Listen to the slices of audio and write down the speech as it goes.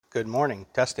Good morning.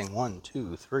 Testing 1,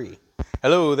 2, 3.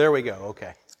 Hello, there we go.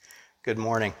 Okay. Good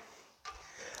morning.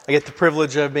 I get the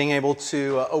privilege of being able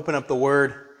to open up the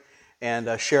Word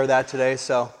and share that today.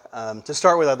 So to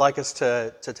start with, I'd like us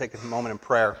to take a moment in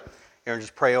prayer. Here and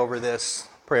just pray over this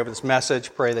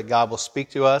message, pray that God will speak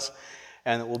to us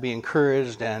and that we'll be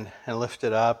encouraged and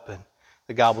lifted up and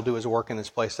that God will do His work in this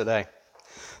place today.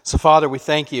 So Father, we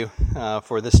thank you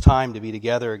for this time to be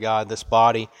together, God, this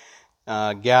body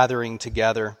gathering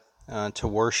together to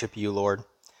worship you, Lord,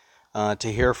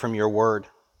 to hear from your word.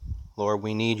 Lord,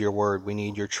 we need your word. We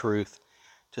need your truth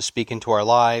to speak into our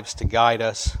lives, to guide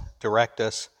us, direct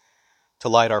us, to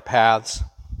light our paths,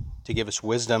 to give us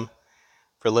wisdom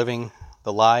for living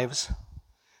the lives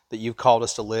that you've called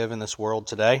us to live in this world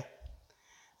today.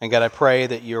 And God, I pray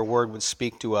that your word would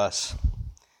speak to us.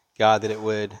 God, that it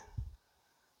would,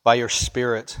 by your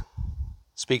Spirit,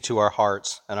 speak to our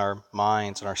hearts and our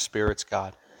minds and our spirits,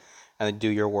 God, and do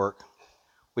your work.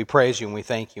 We praise you and we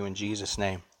thank you in Jesus'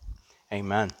 name.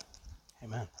 Amen.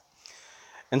 Amen.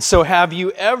 And so have you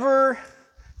ever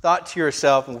thought to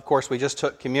yourself, and of course we just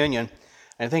took communion,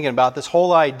 and thinking about this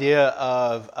whole idea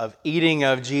of eating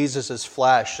of Jesus'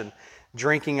 flesh and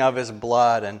drinking of his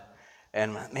blood,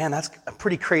 and man, that's a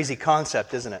pretty crazy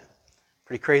concept, isn't it?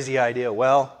 Pretty crazy idea.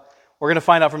 Well, we're going to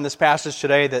find out from this passage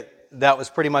today that was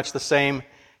pretty much the same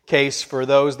case for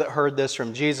those that heard this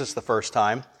from Jesus the first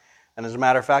time. And as a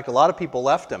matter of fact, a lot of people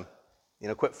left him,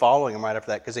 quit following him right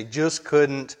after that because they just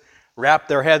couldn't wrap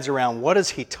their heads around what is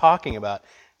he talking about.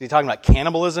 Is he talking about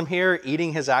cannibalism here,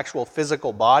 eating his actual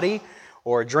physical body,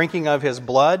 or drinking of his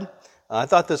blood? I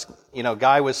thought this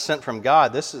guy was sent from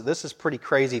God. This is pretty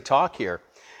crazy talk here.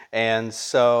 And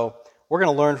so we're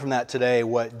going to learn from that today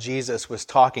what Jesus was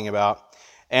talking about.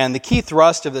 And the key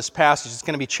thrust of this passage is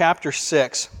going to be chapter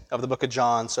 6 of the book of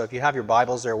John. So if you have your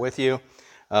Bibles there with you,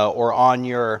 or on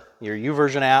your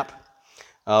YouVersion app,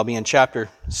 I'll be in chapter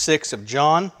 6 of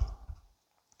John.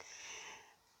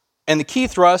 And the key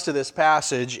thrust of this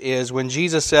passage is when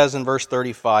Jesus says in verse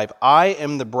 35, "I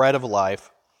am the bread of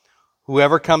life.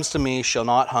 Whoever comes to me shall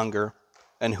not hunger,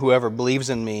 and whoever believes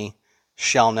in me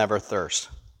shall never thirst." So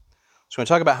we're going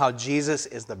to talk about how Jesus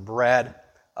is the bread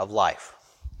of life.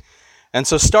 And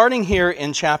so starting here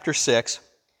in chapter 6,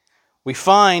 we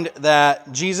find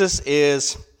that Jesus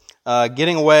is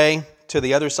getting away to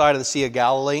the other side of the Sea of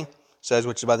Galilee,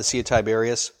 which is by the Sea of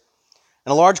Tiberias.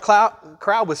 And a large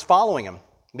crowd was following him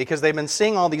because they've been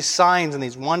seeing all these signs and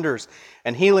these wonders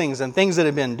and healings and things that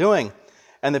have been doing.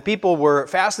 And the people were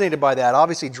fascinated by that,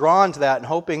 obviously drawn to that and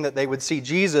hoping that they would see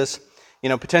Jesus,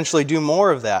 potentially do more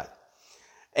of that.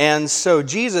 And so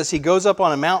Jesus, he goes up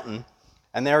on a mountain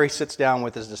and there he sits down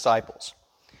with his disciples.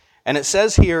 And it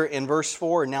says here in verse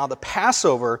 4, "Now the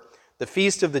Passover, the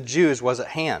feast of the Jews, was at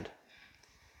hand."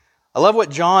 I love what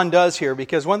John does here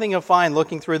because one thing you'll find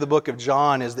looking through the book of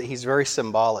John is that he's very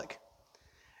symbolic.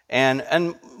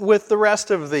 And with the rest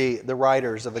of the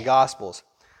writers of the Gospels,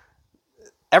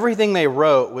 everything they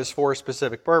wrote was for a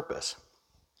specific purpose.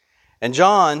 And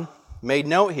John made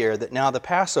note here that now the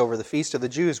Passover, the feast of the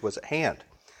Jews, was at hand.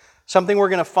 Something we're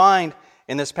going to find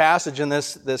in this passage, in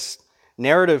this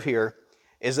narrative here,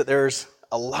 is that there's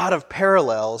a lot of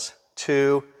parallels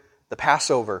to the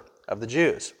Passover of the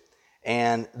Jews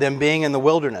and them being in the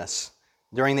wilderness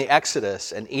during the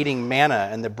Exodus and eating manna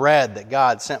and the bread that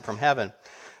God sent from heaven.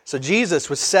 So Jesus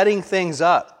was setting things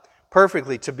up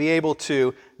perfectly to be able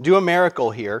to do a miracle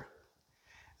here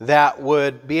that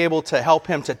would be able to help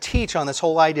him to teach on this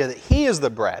whole idea that he is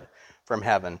the bread from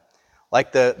heaven.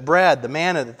 Like the bread, the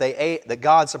manna that they ate, that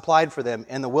God supplied for them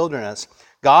in the wilderness,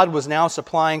 God was now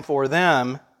supplying for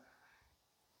them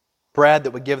bread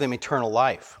that would give them eternal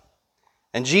life.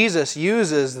 And Jesus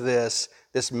uses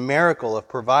this miracle of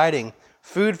providing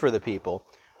food for the people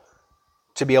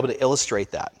to be able to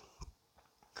illustrate that.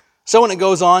 So when it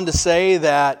goes on to say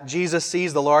that Jesus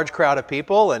sees the large crowd of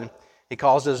people and he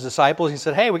calls his disciples, he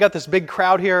said, "Hey, we got this big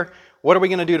crowd here. What are we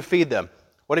going to do to feed them?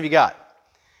 What have you got?"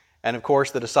 And of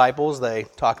course the disciples, they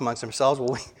talk amongst themselves,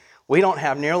 "Well, we don't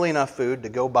have nearly enough food to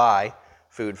go buy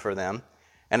food for them.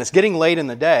 And it's getting late in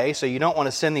the day, so you don't want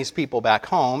to send these people back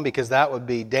home because that would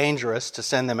be dangerous to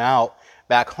send them out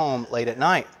back home late at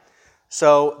night.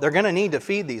 So they're going to need to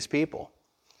feed these people."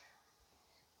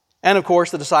 And of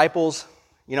course the disciples,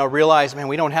 realize, man,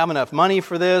 we don't have enough money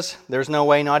for this. There's no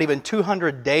way, not even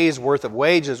 200 days worth of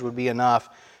wages would be enough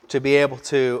to be able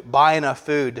to buy enough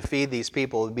food to feed these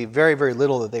people. It would be very, very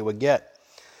little that they would get.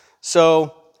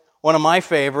 So one of my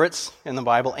favorites in the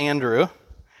Bible, Andrew,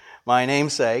 my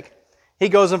namesake, he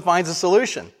goes and finds a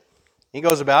solution. He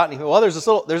goes about and there's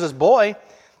this boy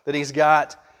that he's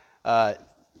got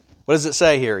What does it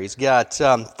say here? He's got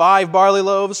 5 barley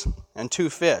loaves and 2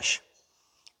 fish.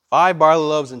 5 barley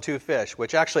loaves and 2 fish,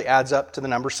 which actually adds up to the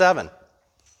number 7,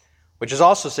 which is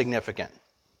also significant.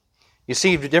 You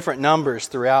see different numbers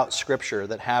throughout Scripture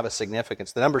that have a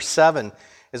significance. The number 7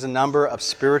 is a number of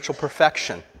spiritual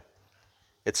perfection.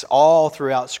 It's all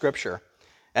throughout Scripture.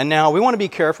 And now we want to be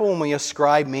careful when we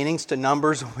ascribe meanings to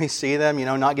numbers when we see them,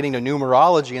 not getting to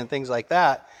numerology and things like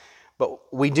that.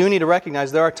 But we do need to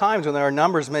recognize there are times when there are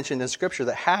numbers mentioned in Scripture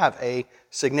that have a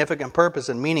significant purpose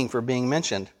and meaning for being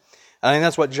mentioned. And I think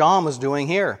that's what John was doing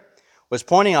here, was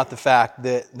pointing out the fact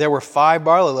that there were 5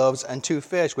 barley loaves and 2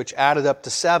 fish, which added up to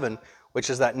 7, which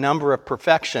is that number of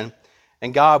perfection.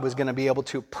 And God was going to be able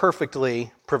to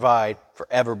perfectly provide for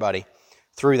everybody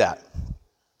through that.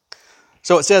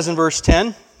 So it says in verse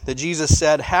 10 that Jesus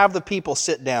said, "Have the people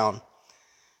sit down."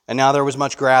 And now there was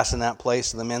much grass in that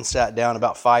place, and the men sat down,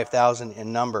 about 5,000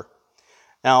 in number.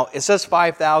 Now, it says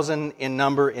 5,000 in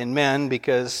number in men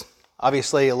because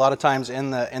obviously a lot of times in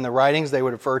the writings they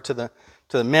would refer to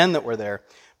the men that were there.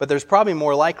 But there's probably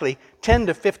more likely 10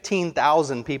 to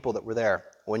 15,000 people that were there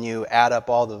when you add up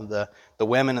all of the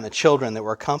women and the children that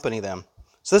were accompanying them.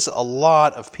 So this is a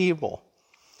lot of people.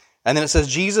 And then it says,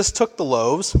 Jesus took the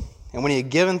loaves, and when he had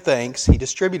given thanks, he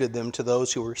distributed them to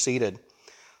those who were seated.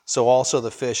 So also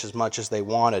the fish as much as they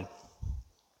wanted.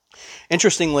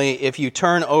 Interestingly, if you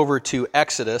turn over to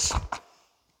Exodus,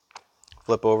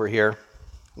 flip over here,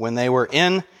 when they were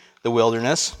in the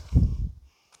wilderness,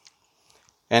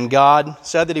 and God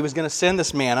said that he was going to send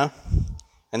this manna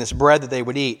and this bread that they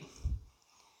would eat.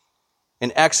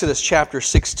 In Exodus chapter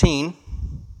 16,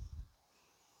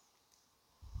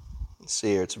 let's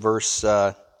see here, it's verse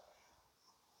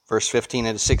 15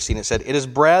 and 16, it said, "It is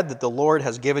bread that the Lord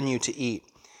has given you to eat.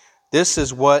 This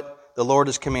is what the Lord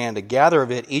has commanded. Gather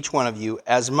of it, each one of you,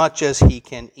 as much as he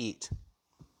can eat."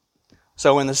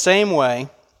 So in the same way,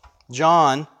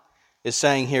 John is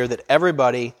saying here that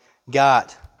everybody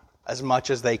got as much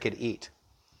as they could eat.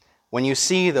 When you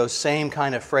see those same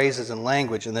kind of phrases and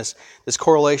language and this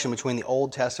correlation between the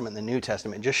Old Testament and the New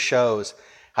Testament, it just shows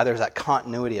how there's that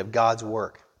continuity of God's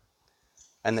work.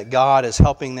 And that God is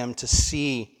helping them to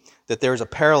see that there's a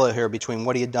parallel here between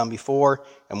what he had done before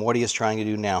and what he is trying to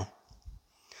do now.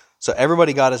 So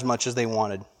everybody got as much as they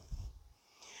wanted.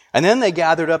 And then they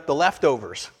gathered up the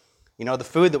leftovers, the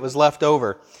food that was left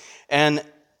over. And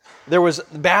there was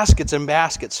baskets and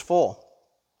baskets full.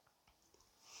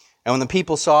 And when the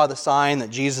people saw the sign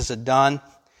that Jesus had done,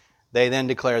 they then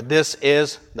declared, "This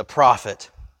is the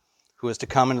prophet who is to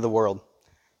come into the world."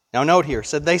 Now note here,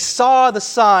 said they saw the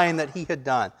sign that he had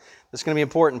done. This is going to be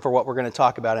important for what we're going to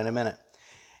talk about in a minute.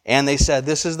 And they said,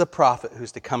 "This is the prophet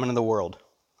who's to come into the world."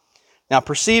 Now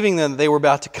perceiving that they were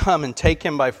about to come and take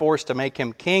him by force to make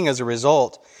him king as a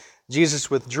result, Jesus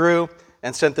withdrew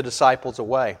and sent the disciples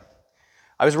away.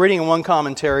 I was reading in one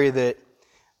commentary that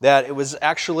it was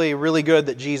actually really good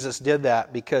that Jesus did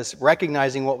that, because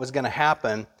recognizing what was going to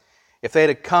happen, if they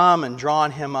had come and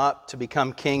drawn him up to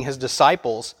become king, his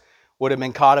disciples would have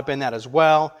been caught up in that as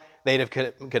well.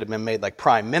 Could have been made like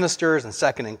prime ministers and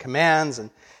second in commands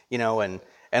and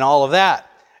all of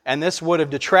that. And this would have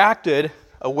detracted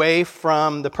away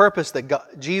from the purpose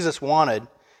that Jesus wanted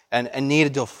and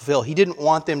needed to fulfill. He didn't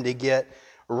want them to get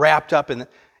wrapped up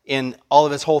in all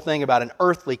of his whole thing about an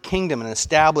earthly kingdom, an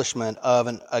establishment of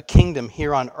a kingdom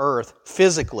here on earth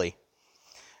physically.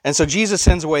 And so Jesus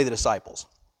sends away the disciples,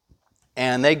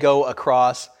 and they go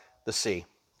across the sea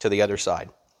to the other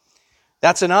side.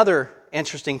 That's another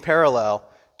interesting parallel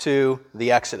to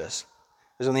the Exodus.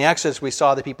 Because in the Exodus, we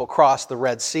saw the people cross the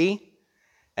Red Sea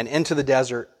and into the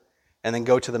desert and then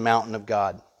go to the mountain of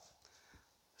God.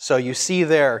 So you see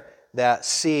there that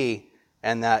sea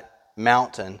and that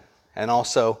mountain, and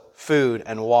also food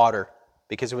and water,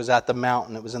 because it was at the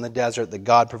mountain, it was in the desert that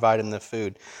God provided them the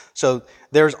food. So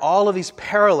there's all of these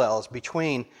parallels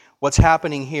between what's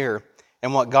happening here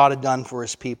and what God had done for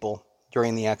his people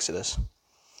during the Exodus.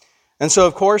 And so,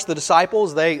 of course, the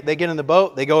disciples, they get in the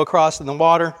boat, they go across in the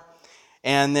water,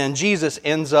 and then Jesus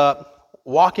ends up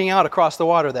walking out across the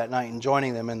water that night and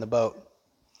joining them in the boat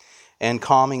and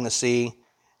calming the sea,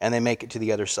 and they make it to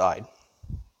the other side.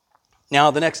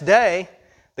 Now, the next day,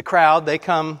 the crowd, they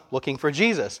come looking for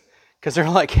Jesus because they're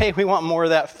like, "Hey, we want more of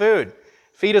that food.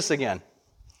 Feed us again."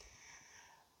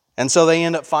 And so they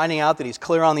end up finding out that he's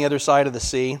clear on the other side of the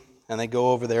sea, and they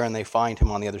go over there and they find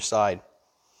him on the other side.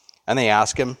 And they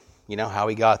ask him, how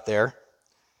he got there.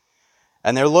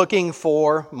 And they're looking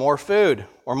for more food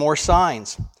or more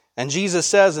signs. And Jesus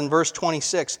says in verse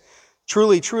 26,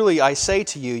 "Truly, truly, I say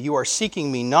to you, you are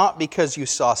seeking me not because you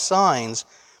saw signs,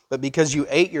 but because you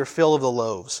ate your fill of the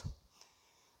loaves."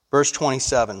 Verse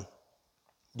 27,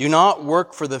 Do not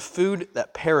work for the food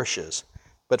that perishes,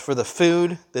 but for the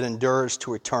food that endures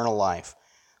to eternal life,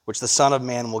 which the Son of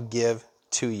Man will give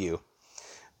to you.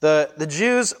 The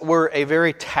Jews were a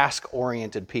very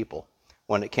task-oriented people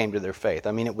when it came to their faith.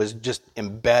 I mean, it was just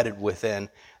embedded within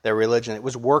their religion. It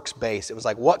was works-based. It was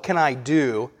like, what can I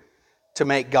do to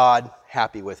make God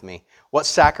happy with me? What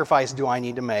sacrifice do I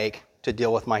need to make to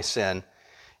deal with my sin?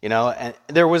 You know, and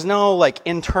there was no like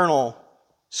internal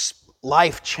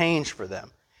life change for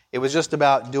them. It was just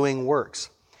about doing works.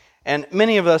 And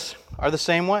many of us are the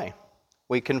same way.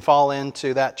 We can fall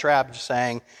into that trap of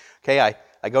saying, okay,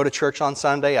 I go to church on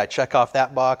Sunday, I check off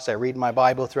that box, I read my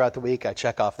Bible throughout the week, I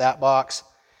check off that box.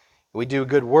 We do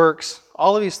good works,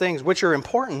 all of these things which are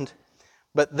important,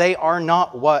 but they are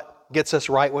not what gets us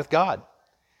right with God.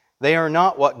 They are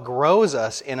not what grows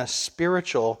us in a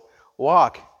spiritual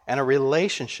walk and a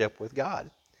relationship with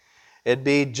God. It'd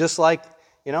be just like,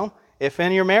 you know, if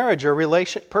in your marriage or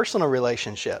personal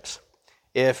relationships,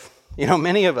 if, you know,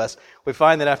 many of us, we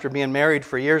find that after being married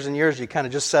for years and years, you kind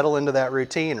of just settle into that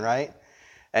routine, right?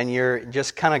 And you're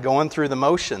just kind of going through the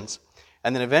motions.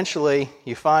 And then eventually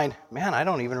you find, man, I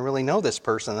don't even really know this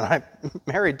person that I'm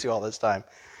married to all this time.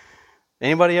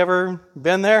 Anybody ever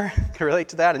been there? Can relate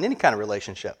to that in any kind of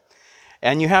relationship.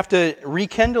 And you have to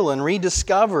rekindle and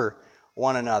rediscover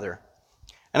one another.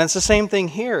 And it's the same thing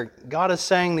here. God is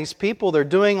saying these people, they're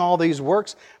doing all these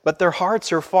works, but their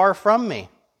hearts are far from me.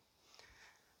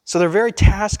 So they're very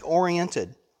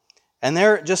task-oriented. And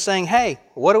they're just saying, hey,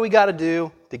 what do we got to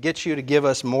do to get you to give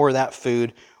us more of that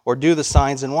food or do the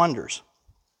signs and wonders?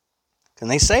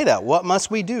 And they say that. What must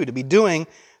we do to be doing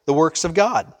the works of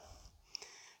God?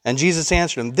 And Jesus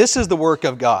answered them, this is the work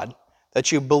of God,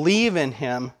 that you believe in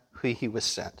Him who He was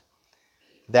sent.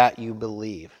 That you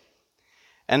believe.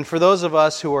 And for those of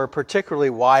us who are particularly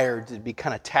wired to be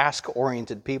kind of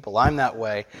task-oriented people, I'm that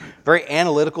way, very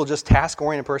analytical, just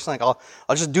task-oriented person. Like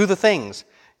I'll just do the things,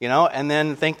 you know, and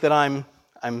then think that I'm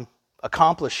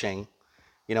accomplishing,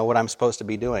 you know, what I'm supposed to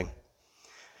be doing.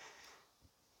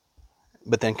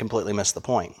 But then completely miss the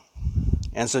point.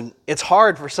 And so it's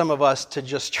hard for some of us to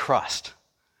just trust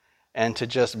and to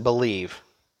just believe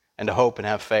and to hope and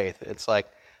have faith. It's like,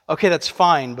 okay, that's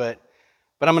fine, but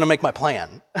I'm going to make my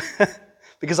plan.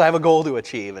 Because I have a goal to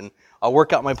achieve, and I'll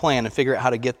work out my plan and figure out how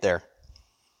to get there.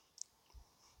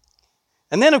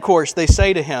 And then, of course, they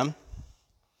say to him,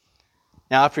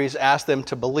 now after he's asked them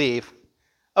to believe,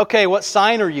 okay, what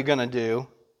sign are you going to do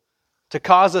to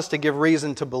cause us to give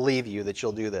reason to believe you that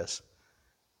you'll do this?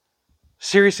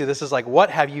 Seriously, this is like, what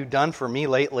have you done for me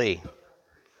lately?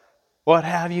 What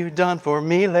have you done for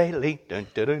me lately? Dun,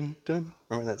 dun, dun, dun.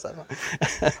 Remember that song?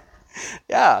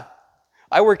 Yeah,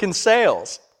 I work in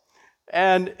sales.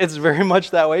 And it's very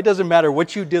much that way. It doesn't matter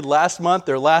what you did last month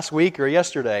or last week or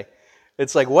yesterday.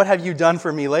 It's like, what have you done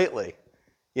for me lately?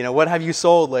 You know, what have you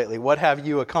sold lately? What have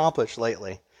you accomplished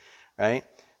lately? Right?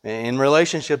 In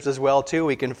relationships as well, too,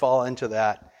 we can fall into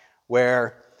that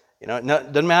where, you know, it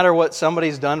doesn't matter what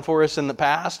somebody's done for us in the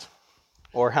past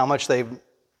or how much they've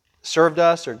served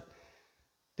us or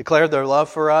declared their love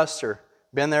for us or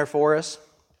been there for us.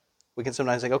 We can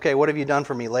sometimes think, okay, what have you done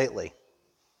for me lately?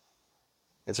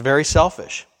 It's very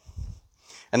selfish.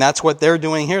 And that's what they're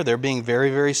doing here. They're being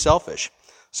very, very selfish.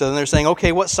 So then they're saying,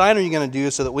 okay, what sign are you going to do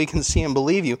so that we can see and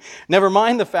believe you? Never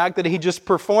mind the fact that he just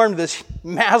performed this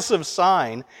massive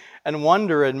sign and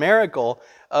wonder and miracle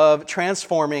of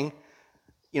transforming,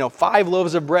 5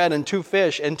 loaves of bread and 2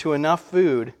 fish into enough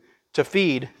food to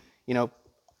feed,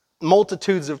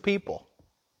 multitudes of people.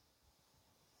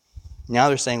 Now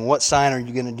they're saying, what sign are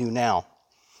you going to do now?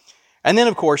 And then,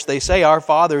 of course, they say, our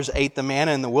fathers ate the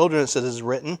manna in the wilderness, as is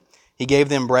written. He gave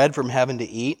them bread from heaven to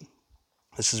eat.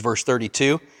 This is verse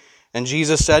 32. And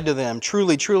Jesus said to them,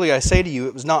 truly, truly, I say to you,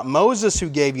 it was not Moses who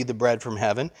gave you the bread from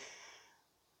heaven,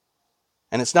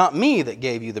 and it's not me that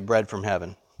gave you the bread from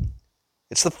heaven.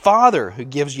 It's the Father who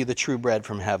gives you the true bread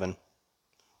from heaven.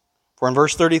 For in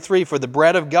verse 33, for the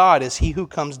bread of God is he who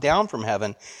comes down from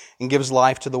heaven and gives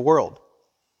life to the world.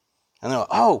 And they're like,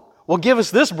 oh, well, give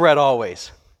us this bread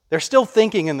always. They're still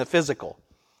thinking in the physical.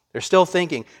 They're still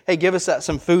thinking, hey, give us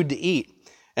some food to eat.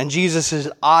 And Jesus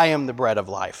says, I am the bread of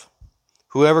life.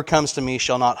 Whoever comes to me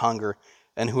shall not hunger,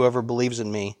 and whoever believes in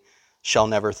me shall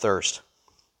never thirst.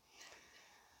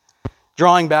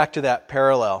 Drawing back to that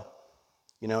parallel,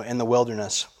 in the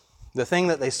wilderness, the thing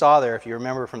that they saw there, if you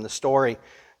remember from the story,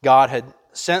 God had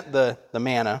sent the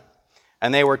manna,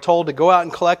 and they were told to go out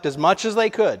and collect as much as they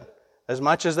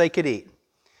could eat.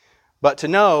 But to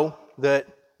know that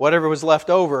whatever was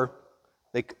left over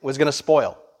was going to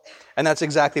spoil. And that's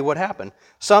exactly what happened.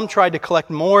 Some tried to collect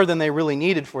more than they really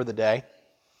needed for the day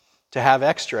to have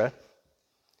extra.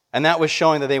 And that was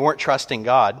showing that they weren't trusting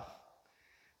God.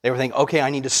 They were thinking, okay, I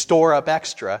need to store up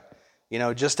extra,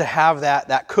 just to have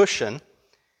that cushion.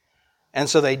 And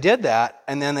so they did that,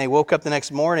 and then they woke up the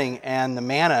next morning, and the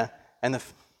manna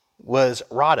was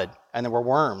rotted, and there were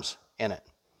worms in it.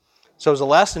 So it was a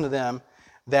lesson to them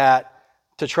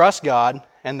to trust God,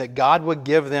 and that God would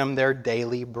give them their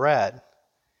daily bread.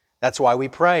 That's why we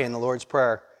pray in the Lord's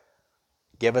Prayer,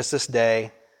 give us this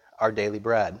day our daily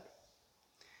bread.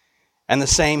 And the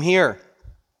same here.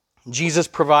 Jesus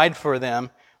provided for them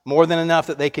more than enough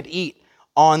that they could eat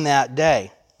on that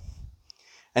day.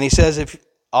 And he says, if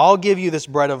I'll give you this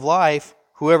bread of life,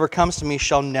 whoever comes to me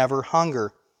shall never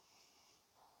hunger.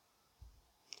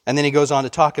 And then he goes on to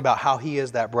talk about how he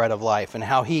is that bread of life and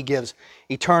how he gives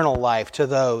eternal life to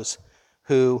those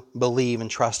who believe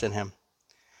and trust in him.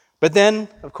 But then,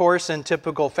 of course, in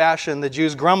typical fashion, the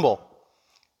Jews grumble,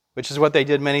 which is what they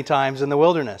did many times in the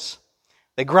wilderness.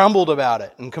 They grumbled about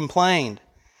it and complained.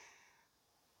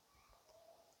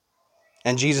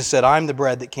 And Jesus said, I'm the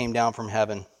bread that came down from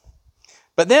heaven.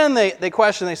 But then they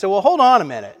question, they say, well, hold on a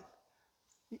minute.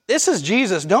 This is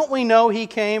Jesus. Don't we know he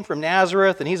came from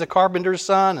Nazareth and he's a carpenter's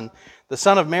son and the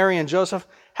son of Mary and Joseph?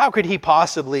 How could he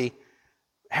possibly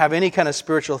have any kind of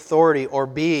spiritual authority or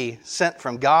be sent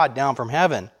from God down from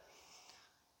heaven?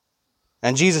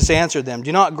 And Jesus answered them,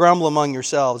 do not grumble among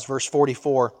yourselves. Verse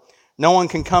 44, no one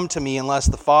can come to me unless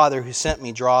the Father who sent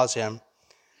me draws him,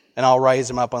 and I'll raise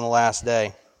him up on the last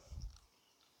day.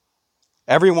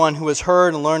 Everyone who has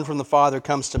heard and learned from the Father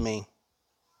comes to me.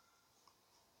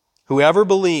 Whoever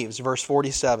believes, verse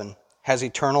 47, has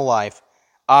eternal life.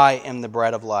 I am the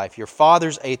bread of life. Your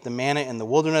fathers ate the manna in the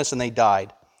wilderness and they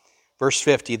died. Verse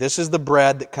 50, this is the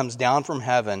bread that comes down from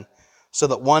heaven, so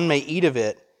that one may eat of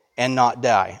it and not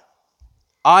die.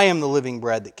 I am the living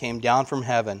bread that came down from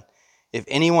heaven. If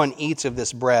anyone eats of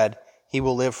this bread, he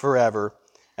will live forever,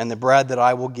 and the bread that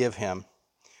I will give him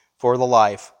for the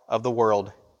life of the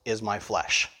world is my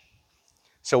flesh.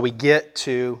 So we get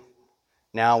to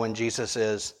now when Jesus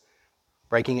is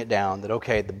breaking it down, that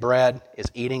okay, the bread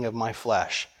is eating of my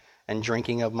flesh and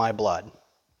drinking of my blood.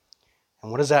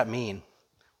 And what does that mean?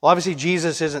 Well, obviously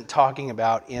Jesus isn't talking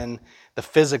about in the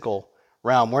physical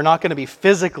realm. We're not going to be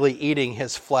physically eating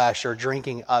his flesh or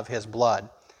drinking of his blood.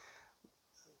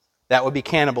 That would be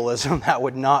cannibalism. That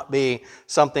would not be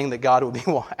something that God would be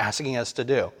asking us to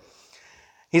do.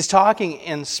 He's talking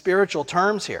in spiritual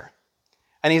terms here.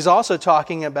 And he's also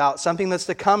talking about something that's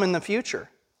to come in the future.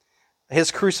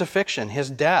 His crucifixion, his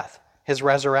death, his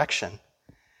resurrection.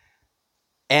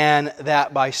 And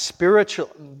that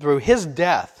through his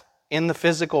death in the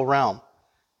physical realm,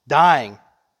 dying,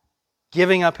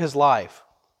 giving up his life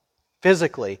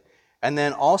physically, and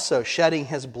then also shedding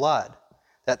his blood,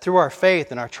 that through our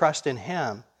faith and our trust in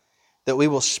him, that we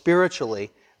will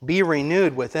spiritually be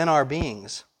renewed within our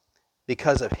beings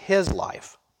because of his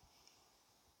life.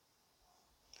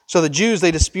 So the Jews,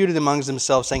 they disputed amongst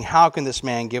themselves, saying, how can this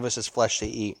man give us his flesh to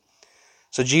eat?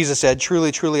 So Jesus said,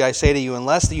 truly, truly, I say to you,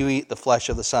 unless you eat the flesh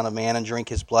of the Son of Man and drink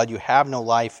his blood, you have no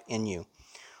life in you.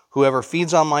 Whoever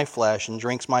feeds on my flesh and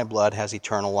drinks my blood has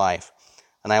eternal life,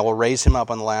 and I will raise him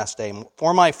up on the last day.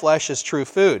 For my flesh is true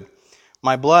food,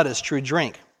 my blood is true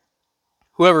drink.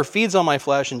 Whoever feeds on my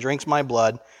flesh and drinks my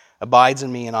blood abides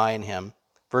in me and I in him.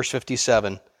 Verse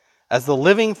 57, as the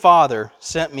living Father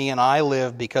sent me and I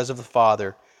live because of the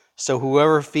Father, so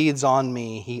whoever feeds on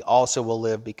me, he also will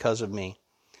live because of me.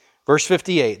 Verse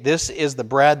 58, this is the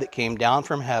bread that came down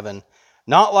from heaven,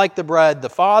 not like the bread the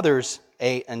fathers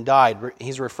ate and died.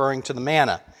 He's referring to the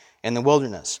manna in the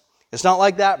wilderness. It's not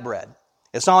like that bread.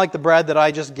 It's not like the bread that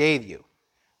I just gave you,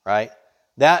 right?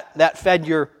 That fed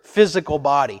your physical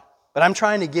body. But I'm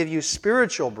trying to give you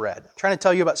spiritual bread. I'm trying to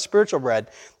tell you about spiritual bread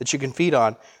that you can feed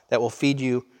on that will feed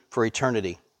you for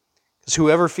eternity. Because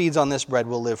whoever feeds on this bread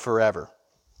will live forever.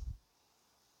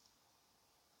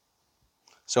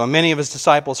 So when many of his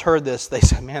disciples heard this, they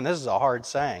said, man, this is a hard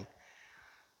saying.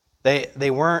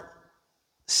 They weren't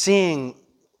seeing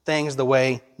things the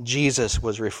way Jesus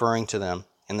was referring to them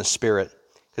in the Spirit.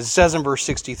 Because it says in verse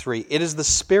 63, it is the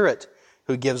Spirit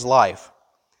who gives life.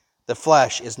 The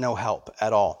flesh is no help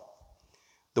at all.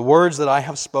 The words that I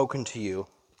have spoken to you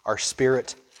are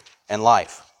spirit and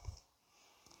life.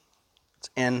 It's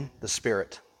in the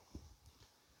Spirit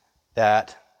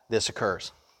that this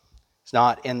occurs. It's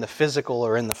not in the physical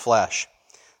or in the flesh.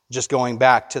 Just going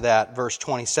back to that verse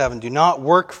 27, do not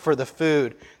work for the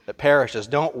food that perishes.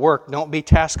 Don't work. Don't be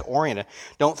task-oriented.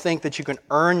 Don't think that you can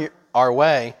earn our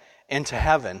way into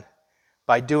heaven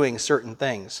by doing certain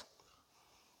things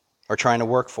or trying to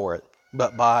work for it,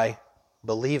 but by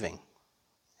believing.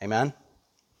 Amen?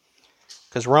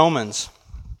 Because Romans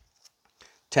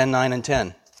 10, 9, and 10.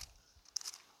 It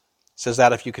says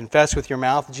that if you confess with your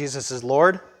mouth Jesus is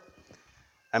Lord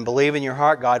and believe in your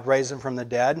heart God raised him from the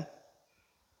dead,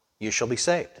 you shall be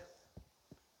saved.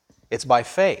 It's by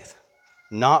faith,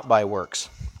 not by works.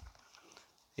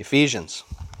 Ephesians.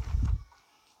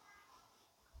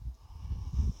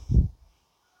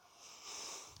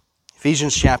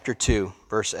 Ephesians chapter 2,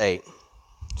 verse 8.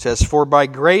 It says, "For by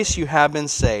grace you have been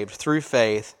saved through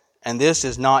faith, and this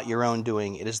is not your own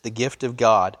doing. It is the gift of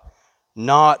God,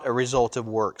 not a result of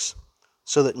works,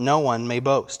 so that no one may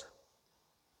boast."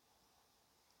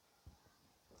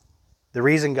 The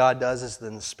reason God does this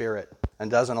in the Spirit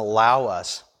and doesn't allow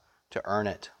us to earn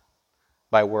it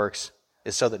by works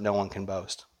is so that no one can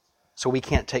boast. So we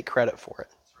can't take credit for it.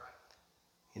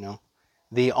 You know,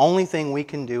 the only thing we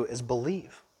can do is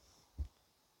believe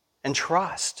and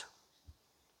trust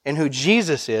in who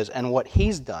Jesus is and what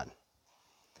He's done.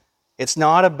 It's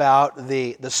not about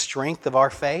the strength of our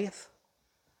faith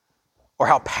or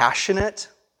how passionate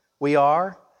we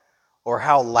are or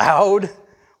how loud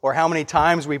or how many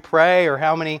times we pray or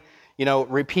how many,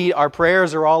 repeat our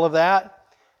prayers or all of that.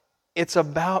 It's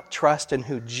about trust in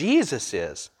who Jesus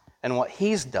is and what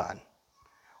He's done,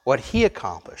 what He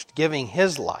accomplished, giving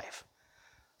His life,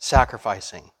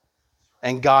 sacrificing,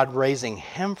 and God raising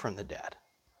Him from the dead.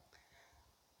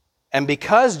 And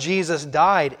because Jesus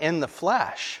died in the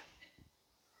flesh,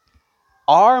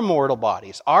 our mortal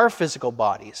bodies, our physical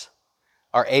bodies,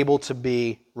 are able to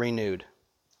be renewed.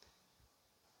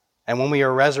 And when we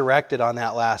are resurrected on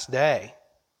that last day,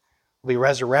 we'll be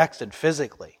resurrected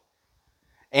physically.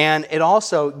 And it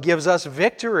also gives us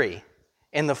victory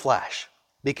in the flesh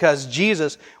because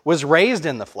Jesus was raised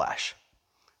in the flesh.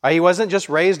 He wasn't just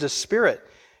raised as spirit.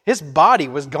 His body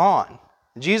was gone.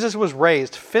 Jesus was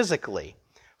raised physically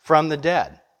from the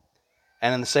dead.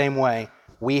 And in the same way,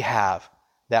 we have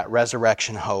that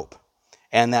resurrection hope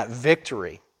and that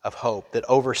victory of hope that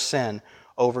over sin,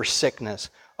 over sickness,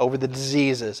 over the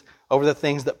diseases, over the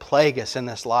things that plague us in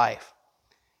this life.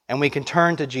 And we can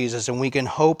turn to Jesus and we can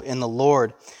hope in the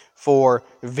Lord for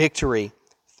victory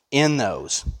in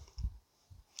those.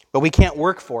 But we can't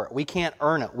work for it. We can't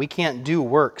earn it. We can't do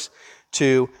works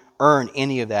to earn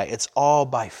any of that. It's all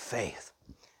by faith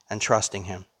and trusting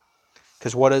Him.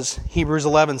 Because what does Hebrews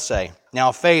 11 say?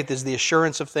 Now faith is the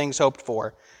assurance of things hoped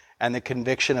for and the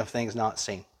conviction of things not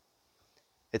seen.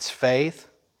 It's faith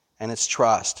and it's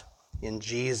trust in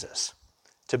Jesus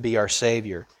to be our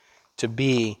Savior, to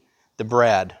be the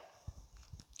bread,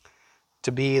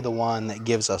 to be the one that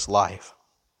gives us life.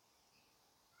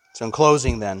 So in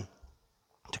closing then,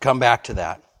 to come back to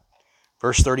that,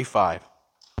 verse 35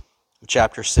 of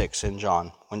chapter 6 in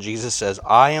John, when Jesus says,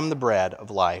 "I am the bread of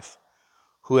life.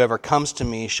 Whoever comes to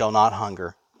me shall not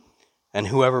hunger, and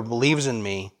whoever believes in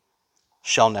me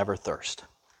shall never thirst."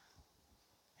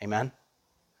 Amen?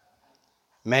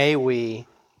 May we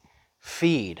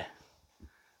feed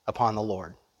upon the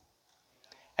Lord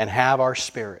and have our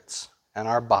spirits and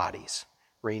our bodies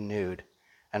renewed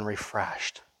and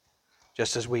refreshed,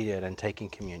 just as we did in taking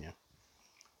communion.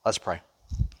 Let's pray.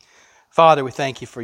 Father, we thank You for